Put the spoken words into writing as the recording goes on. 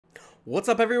What's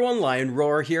up everyone, Lion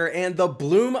Roar here, and the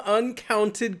Bloom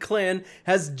Uncounted clan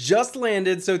has just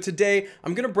landed, so today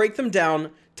I'm going to break them down,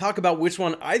 talk about which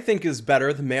one I think is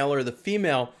better, the male or the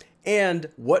female, and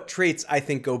what traits I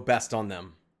think go best on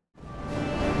them.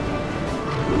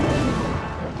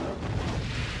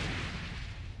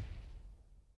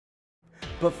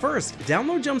 But first,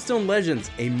 download Gemstone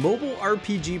Legends, a mobile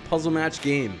RPG puzzle match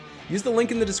game. Use the link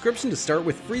in the description to start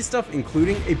with free stuff,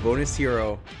 including a bonus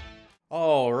hero.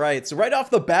 Alright, so right off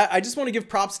the bat, I just want to give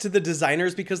props to the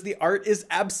designers because the art is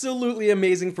absolutely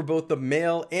amazing for both the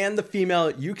male and the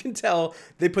female. You can tell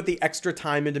they put the extra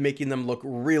time into making them look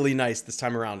really nice this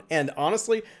time around. And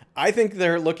honestly, I think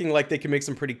they're looking like they can make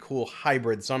some pretty cool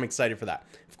hybrids, so I'm excited for that.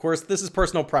 Of course, this is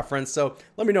personal preference, so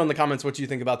let me know in the comments what you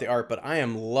think about the art, but I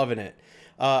am loving it.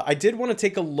 I did want to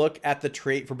take a look at the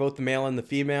trait for both the male and the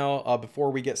female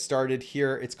before we get started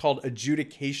here. It's called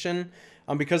Adjudication.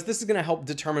 Because this is going to help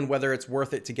determine whether it's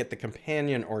worth it to get the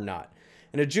companion or not.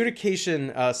 An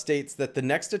adjudication states that the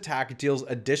next attack deals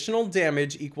additional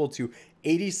damage equal to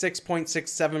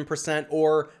 86.67%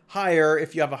 or higher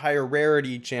if you have a higher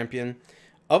rarity champion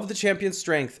of the champion's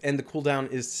strength, and the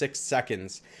cooldown is 6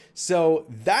 seconds. So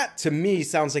that to me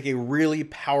sounds like a really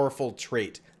powerful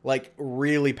trait, like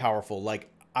really powerful. Like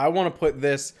I want to put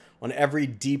this on every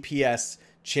DPS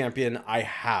champion I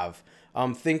have.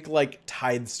 Think like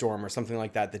Tidestorm or something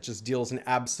like that, that just deals an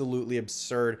absolutely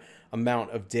absurd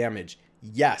amount of damage.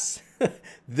 Yes,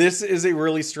 this is a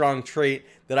really strong trait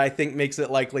that I think makes it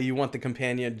likely you want the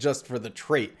companion just for the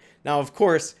trait. Now, of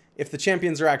course, if the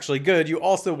champions are actually good, you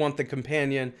also want the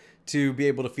companion to be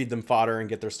able to feed them fodder and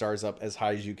get their stars up as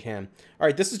high as you can. All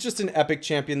right, this is just an epic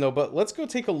champion though, but let's go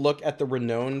take a look at the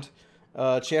renowned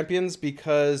champions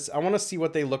because I want to see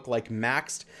what they look like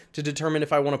maxed to determine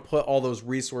if I want to put all those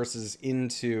resources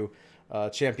into a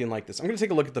champion like this. I'm going to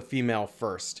take a look at the female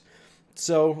first.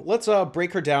 So let's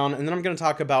break her down, and then I'm going to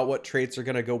talk about what traits are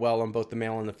going to go well on both the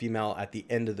male and the female at the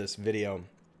end of this video.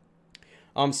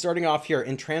 Starting off here,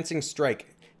 Entrancing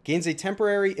Strike gains a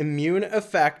temporary immune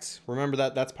effect. Remember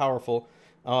that, that's powerful.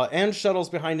 And shuttles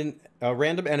behind a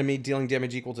random enemy, dealing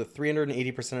damage equal to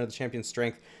 380% of the champion's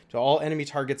strength to all enemy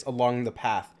targets along the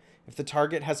path. If the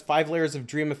target has 5 layers of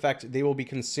dream effect, they will be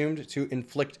consumed to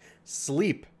inflict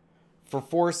sleep for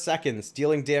 4 seconds,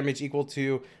 dealing damage equal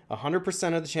to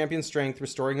 100% of the champion's strength,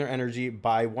 restoring their energy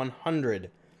by 100.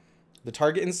 The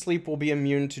target in sleep will be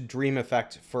immune to dream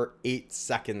effect for 8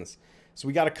 seconds. So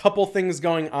we got a couple things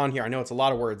going on here. I know it's a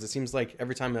lot of words. It seems like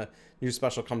every time a new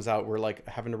special comes out, we're like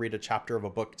having to read a chapter of a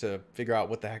book to figure out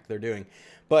what the heck they're doing.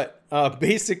 But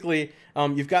basically,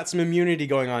 you've got some immunity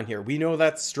going on here. We know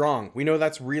that's strong. We know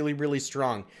that's really, really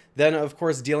strong. Then, of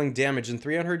course, dealing damage. And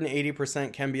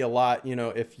 380% can be a lot, you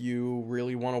know, if you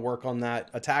really want to work on that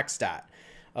attack stat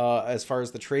as far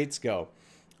as the traits go.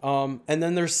 And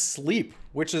then there's sleep,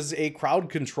 which is a crowd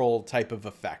control type of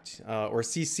effect, or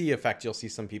CC effect, you'll see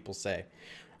some people say.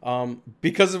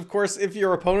 Because, of course, if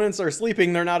your opponents are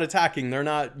sleeping, they're not attacking, they're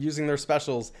not using their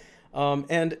specials.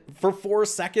 And for 4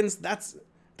 seconds, that's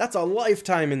a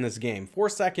lifetime in this game. 4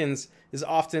 seconds is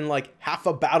often like half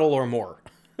a battle or more.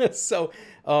 So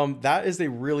that is a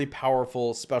really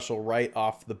powerful special right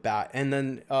off the bat. And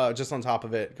then just on top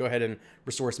of it, go ahead and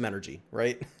restore some energy,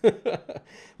 right?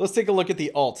 Let's take a look at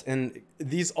the alt. And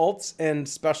these alts and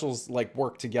specials like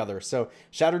work together. So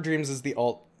Shattered Dreams is the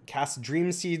alt. Cast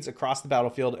Dream Seeds across the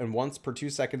battlefield, and once per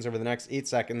 2 seconds over the next 8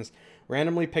 seconds,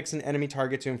 randomly picks an enemy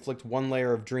target to inflict 1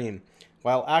 layer of Dream.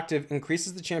 While active,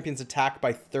 increases the champion's attack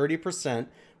by 30%.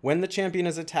 When the champion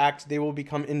is attacked, they will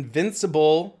become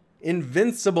invincible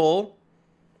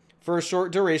for a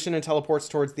short duration and teleports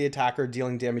towards the attacker,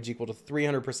 dealing damage equal to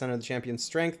 300% of the champion's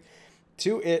strength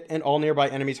to it and all nearby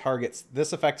enemy targets.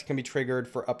 This effect can be triggered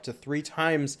for up to 3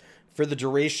 times for the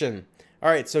duration. All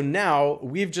right, so now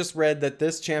we've just read that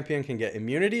this champion can get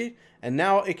immunity, and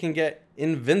now it can get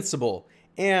invincible.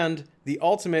 And the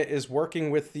ultimate is working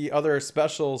with the other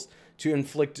specials to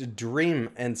inflict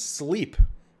dream and sleep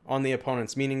on the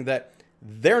opponents, meaning that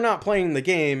they're not playing the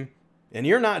game and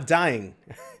you're not dying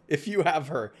if you have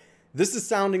her. This is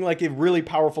sounding like a really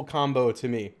powerful combo to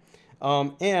me.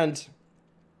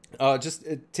 Just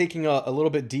taking a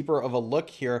little bit deeper of a look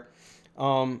here,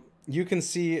 you can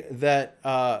see that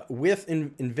with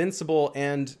Invincible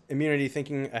and Immunity,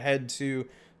 thinking ahead to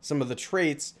some of the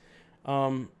traits,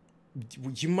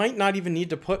 you might not even need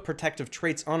to put protective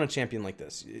traits on a champion like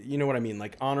this. You know what I mean?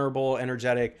 Like Honorable,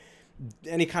 Energetic,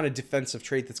 any kind of defensive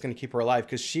trait that's going to keep her alive,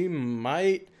 because she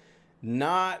might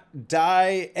not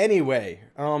die anyway.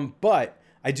 But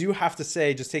I do have to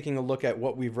say, just taking a look at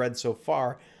what we've read so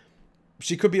far,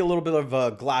 she could be a little bit of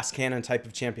a glass cannon type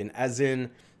of champion, as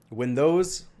in when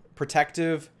those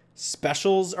protective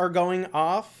specials are going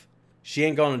off, she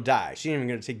ain't going to die. She ain't even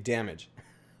going to take damage.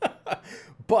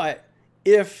 But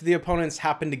if the opponents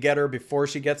happen to get her before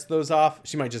she gets those off,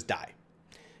 she might just die.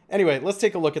 Anyway, let's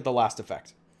take a look at the last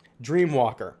effect.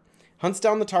 Dreamwalker. Hunts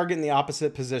down the target in the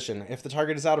opposite position. If the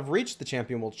target is out of reach, the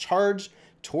champion will charge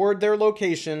toward their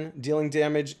location, dealing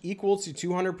damage equal to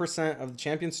 200% of the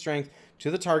champion's strength to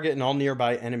the target and all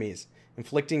nearby enemies,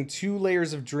 inflicting 2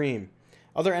 layers of dream.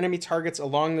 Other enemy targets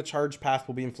along the charge path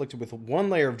will be inflicted with 1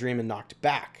 layer of dream and knocked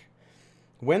back.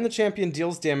 When the champion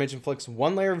deals damage, inflicts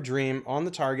 1 layer of dream on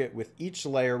the target, with each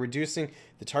layer reducing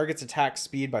the target's attack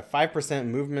speed by 5%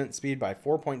 and movement speed by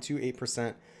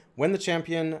 4.28%. When the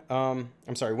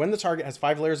target has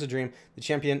 5 layers of dream, the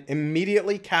champion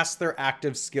immediately casts their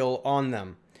active skill on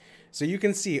them. So you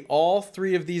can see all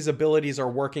 3 of these abilities are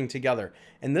working together.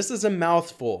 And this is a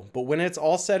mouthful, but when it's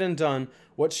all said and done,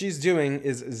 what she's doing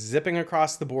is zipping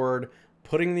across the board,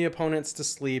 putting the opponents to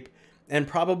sleep, and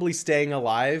probably staying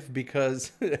alive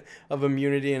because of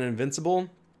immunity and invincible.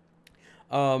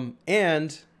 She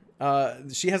has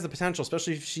the potential,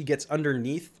 especially if she gets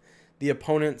underneath the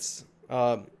opponent's,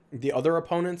 the other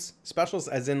opponent's specials,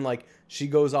 as in like she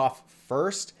goes off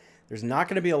first. There's not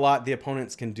going to be a lot the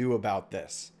opponents can do about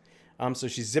this. So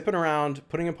she's zipping around,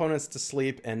 putting opponents to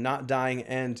sleep and not dying.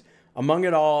 And among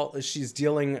it all, she's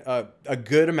dealing a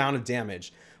good amount of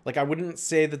damage. Like, I wouldn't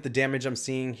say that the damage I'm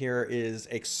seeing here is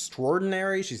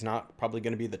extraordinary. She's not probably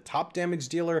going to be the top damage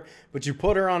dealer, but you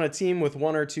put her on a team with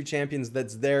 1 or 2 champions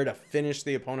that's there to finish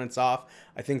the opponents off.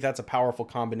 I think that's a powerful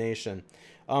combination.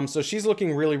 So she's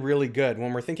looking really, really good.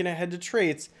 When we're thinking ahead to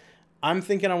traits, I'm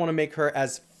thinking I want to make her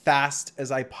as fast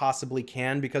as I possibly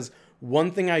can, because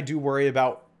one thing I do worry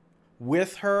about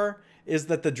with her is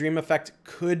that the dream effect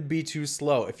could be too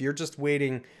slow. If you're just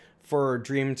waiting for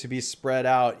dream to be spread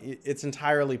out, it's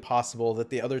entirely possible that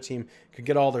the other team could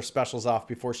get all their specials off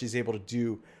before she's able to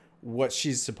do what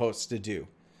she's supposed to do.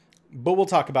 But we'll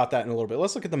talk about that in a little bit.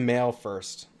 Let's look at the male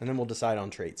first, and then we'll decide on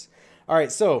traits. All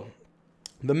right, so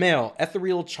the male,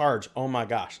 ethereal charge. Oh my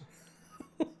gosh.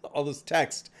 All this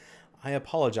text. I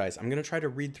apologize. I'm going to try to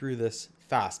read through this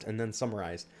fast and then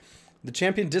summarize. The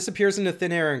champion disappears into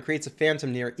thin air and creates a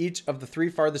phantom near each of the 3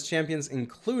 farthest champions,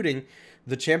 including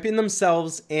the champion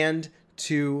themselves and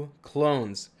 2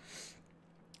 clones.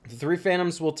 The 3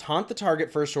 phantoms will taunt the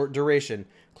target for a short duration.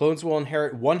 Clones will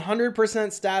inherit 100%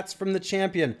 stats from the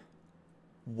champion.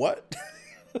 What?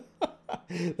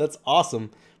 That's awesome.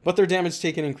 But their damage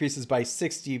taken increases by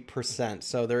 60%,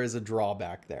 so there is a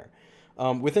drawback there.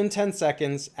 Within 10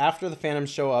 seconds after the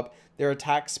phantoms show up, their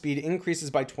attack speed increases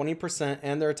by 20%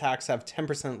 and their attacks have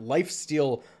 10%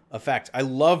 lifesteal effect. I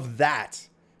love that.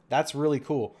 That's really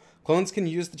cool. Clones can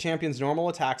use the champion's normal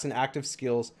attacks and active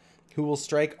skills, who will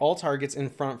strike all targets in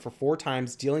front for 4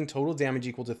 times, dealing total damage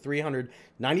equal to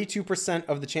 392%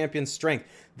 of the champion's strength.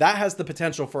 That has the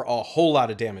potential for a whole lot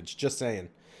of damage, just saying.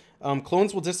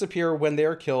 Clones will disappear when they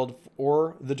are killed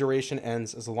or the duration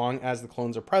ends, as long as the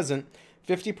clones are present.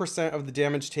 50% of the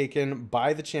damage taken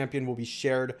by the champion will be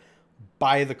shared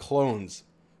by the clones.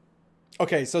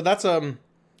 Okay, so that's a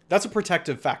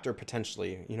protective factor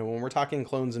potentially. You know, when we're talking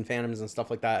clones and phantoms and stuff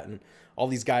like that, and all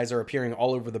these guys are appearing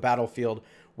all over the battlefield,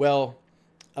 well,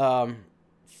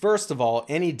 first of all,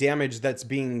 any damage that's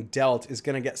being dealt is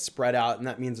going to get spread out, and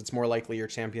that means it's more likely your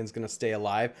champion's going to stay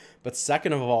alive. But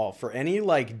second of all, for any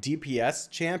like DPS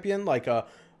champion, like a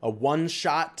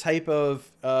one-shot type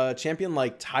of champion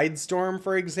like Tidestorm,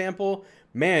 for example,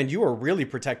 man, you are really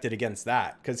protected against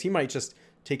that, because he might just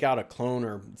take out a clone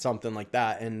or something like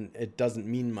that, and it doesn't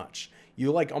mean much.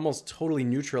 You like almost totally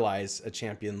neutralize a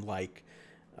champion like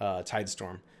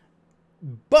Tidestorm.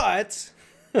 But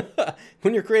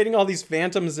when you're creating all these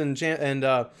phantoms and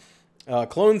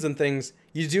clones and things,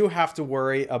 you do have to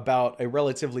worry about a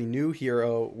relatively new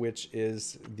hero, which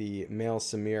is the male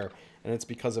Samir. And it's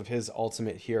because of his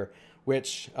ultimate here,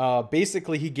 which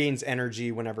basically he gains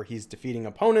energy whenever he's defeating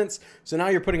opponents. So now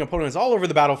you're putting opponents all over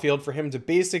the battlefield for him to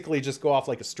basically just go off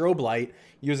like a strobe light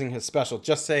using his special,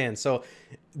 just saying. So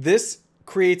this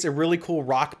creates a really cool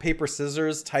rock, paper,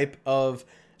 scissors type of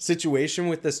situation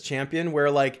with this champion,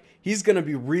 where like he's going to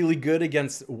be really good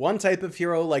against one type of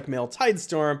hero like male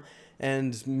Tidestorm,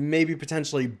 and maybe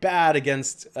potentially bad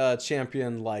against a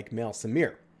champion like male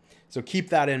Samir. So keep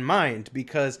that in mind,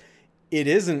 because it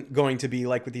isn't going to be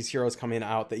like with these heroes coming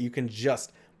out that you can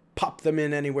just pop them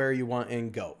in anywhere you want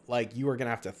and go. Like, you are going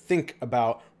to have to think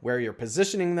about where you're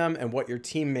positioning them and what your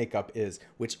team makeup is,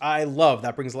 which I love.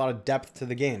 That brings a lot of depth to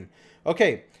the game.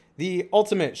 Okay, the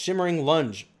ultimate Shimmering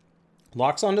Lunge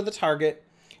locks onto the target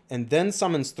and then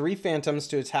summons 3 phantoms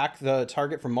to attack the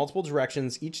target from multiple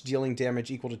directions, each dealing damage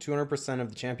equal to 200% of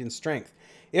the champion's strength.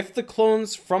 If the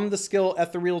clones from the skill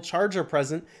Ethereal Charge are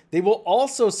present, they will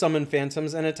also summon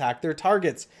phantoms and attack their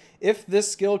targets. If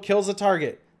this skill kills a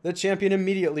target, the champion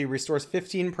immediately restores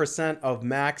 15% of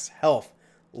max health.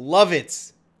 Love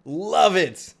it. Love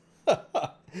it.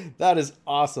 That is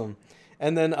awesome.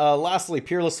 And then lastly,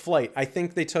 Peerless Flight. I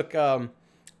think they took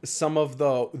some of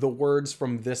the words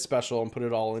from this special and put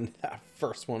it all in that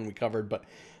first one we covered, but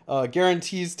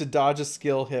guarantees to dodge a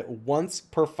skill hit once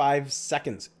per 5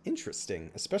 seconds. Interesting,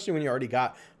 especially when you already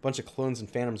got a bunch of clones and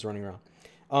phantoms running around.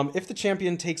 If the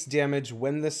champion takes damage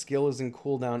when this skill is in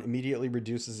cooldown, immediately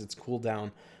reduces its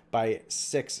cooldown by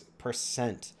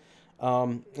 6%.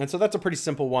 And so that's a pretty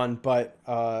simple one, but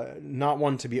not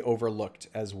one to be overlooked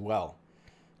as well.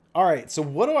 All right, so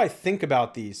what do I think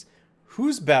about these?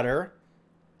 Who's better?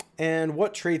 And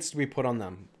what traits do we put on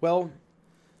them? Well,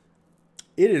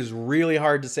 it is really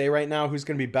hard to say right now who's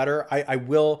going to be better. I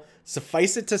will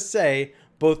suffice it to say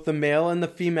both the male and the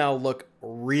female look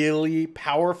really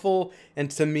powerful. And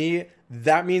to me,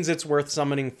 that means it's worth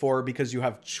summoning for because you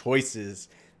have choices.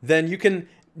 Then you can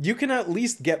at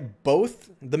least get both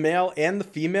the male and the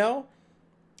female.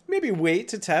 Maybe wait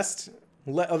to test.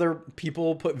 Let other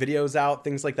people put videos out,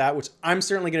 things like that, which I'm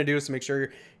certainly going to do. So make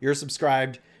sure you're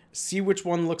subscribed. See which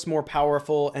one looks more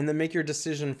powerful, and then make your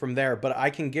decision from there. But I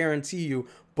can guarantee you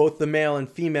both the male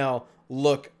and female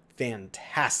look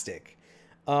fantastic.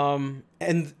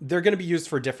 And they're going to be used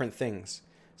for different things.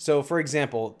 So, for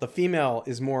example, the female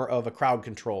is more of a crowd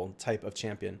control type of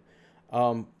champion.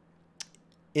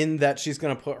 In that she's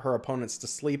going to put her opponents to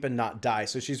sleep and not die.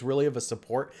 So she's really of a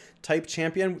support type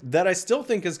champion that I still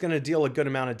think is going to deal a good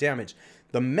amount of damage.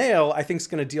 The male, I think, is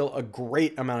going to deal a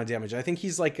great amount of damage. I think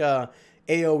he's like a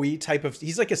AoE type of,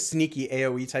 he's like a sneaky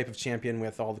AoE type of champion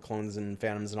with all the clones and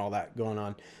phantoms and all that going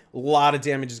on. A lot of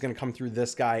damage is going to come through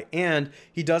this guy, and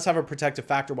he does have a protective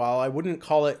factor. While I wouldn't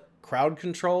call it crowd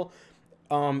control,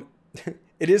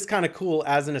 it is kind of cool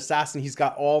as an assassin. He's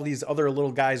got all these other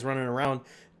little guys running around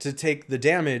to take the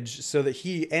damage so that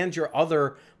he and your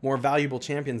other more valuable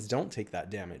champions don't take that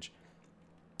damage.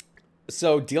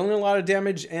 So dealing a lot of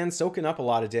damage and soaking up a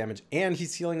lot of damage, and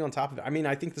he's healing on top of it. I mean,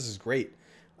 I think this is great.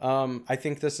 I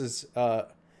think this is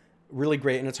really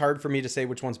great, and it's hard for me to say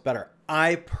which one's better.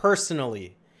 I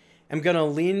personally am going to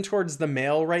lean towards the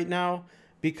male right now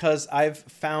because I've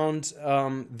found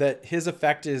that his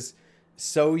effect is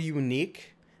so unique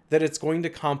that it's going to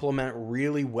complement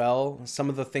really well some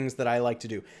of the things that I like to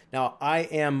do. Now, I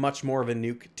am much more of a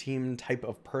nuke team type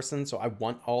of person, so I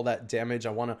want all that damage.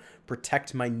 I want to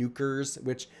protect my nukers,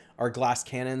 which are glass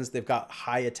cannons. They've got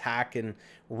high attack and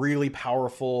really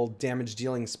powerful damage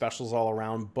dealing specials all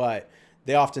around, but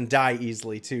they often die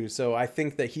easily too. So I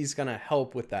think that he's going to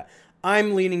help with that.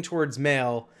 I'm leaning towards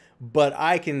male, but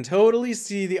I can totally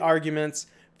see the arguments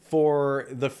for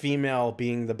the female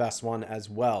being the best one as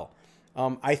well.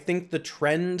 I think the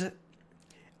trend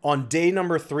on day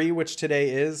number 3, which today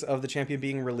is, of the champion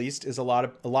being released, is a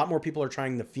lot more people are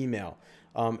trying the female.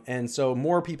 And so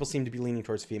more people seem to be leaning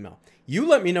towards female. You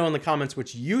let me know in the comments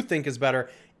which you think is better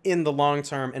in the long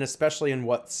term, and especially in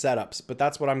what setups. But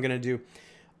that's what I'm going to do.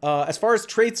 As far as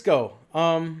traits go,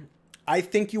 I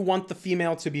think you want the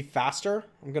female to be faster.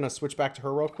 I'm going to switch back to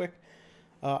her real quick.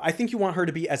 I think you want her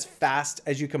to be as fast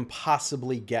as you can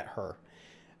possibly get her.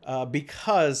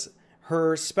 Because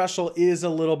her special is a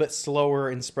little bit slower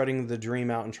in spreading the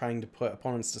dream out and trying to put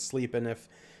opponents to sleep. And if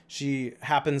she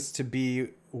happens to be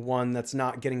one that's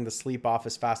not getting the sleep off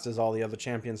as fast as all the other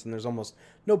champions, then there's almost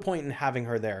no point in having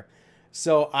her there.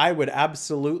 So I would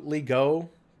absolutely go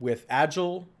with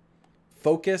agile,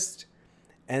 focused,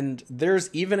 and there's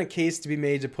even a case to be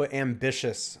made to put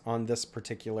ambitious on this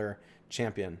particular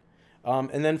champion.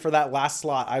 And then for that last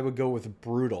slot, I would go with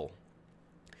brutal.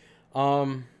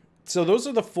 So those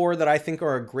are the 4 that I think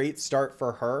are a great start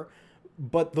for her.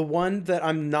 But the one that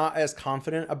I'm not as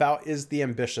confident about is the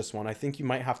ambitious one. I think you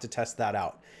might have to test that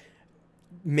out.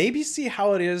 Maybe see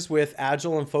how it is with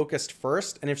agile and focused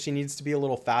first. And if she needs to be a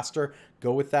little faster,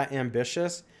 go with that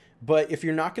ambitious. But if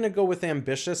you're not going to go with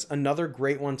ambitious, another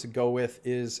great one to go with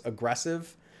is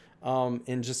aggressive.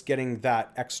 And just getting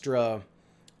that extra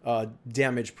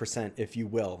damage percent, if you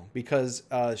will, because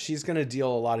she's going to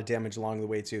deal a lot of damage along the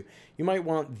way too. You might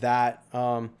want that,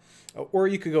 or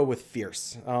you could go with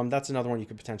fierce. That's another one you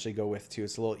could potentially go with too.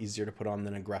 It's a little easier to put on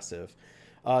than aggressive.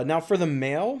 Now for the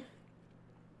male,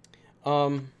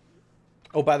 oh,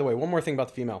 by the way, one more thing about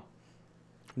the female.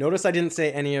 Notice I didn't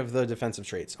say any of the defensive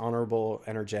traits, honorable,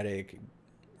 energetic,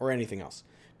 or anything else,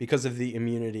 because of the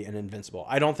immunity and invincible.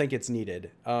 I don't think it's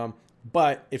needed.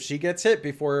 But if she gets hit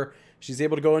before she's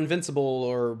able to go invincible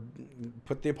or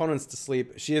put the opponents to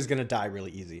sleep, she is going to die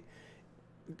really easy.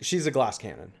 She's a glass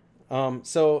cannon.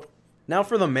 So now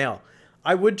for the male.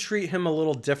 I would treat him a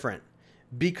little different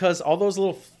because all those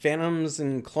little phantoms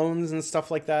and clones and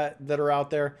stuff like that that are out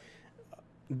there,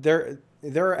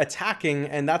 they're attacking,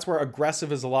 and that's where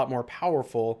aggressive is a lot more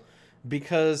powerful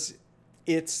because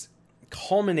it's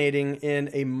culminating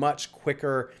in a much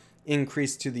quicker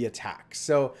increase to the attack.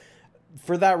 So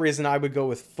for that reason, I would go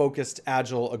with focused,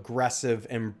 agile, aggressive,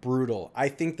 and brutal. I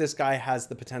think this guy has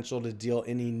the potential to deal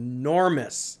an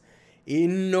enormous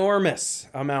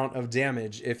amount of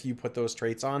damage if you put those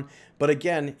traits on. But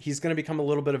again, he's going to become a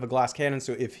little bit of a glass cannon.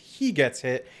 So if he gets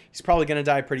hit, he's probably going to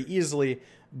die pretty easily.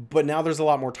 But now there's a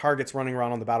lot more targets running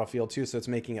around on the battlefield too. So it's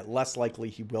making it less likely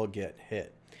he will get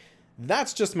hit.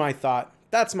 That's just my thought.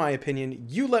 That's my opinion.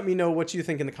 You let me know what you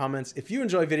think in the comments. If you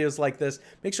enjoy videos like this,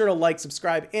 make sure to like,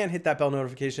 subscribe, and hit that bell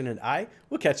notification. And I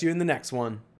will catch you in the next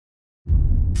one.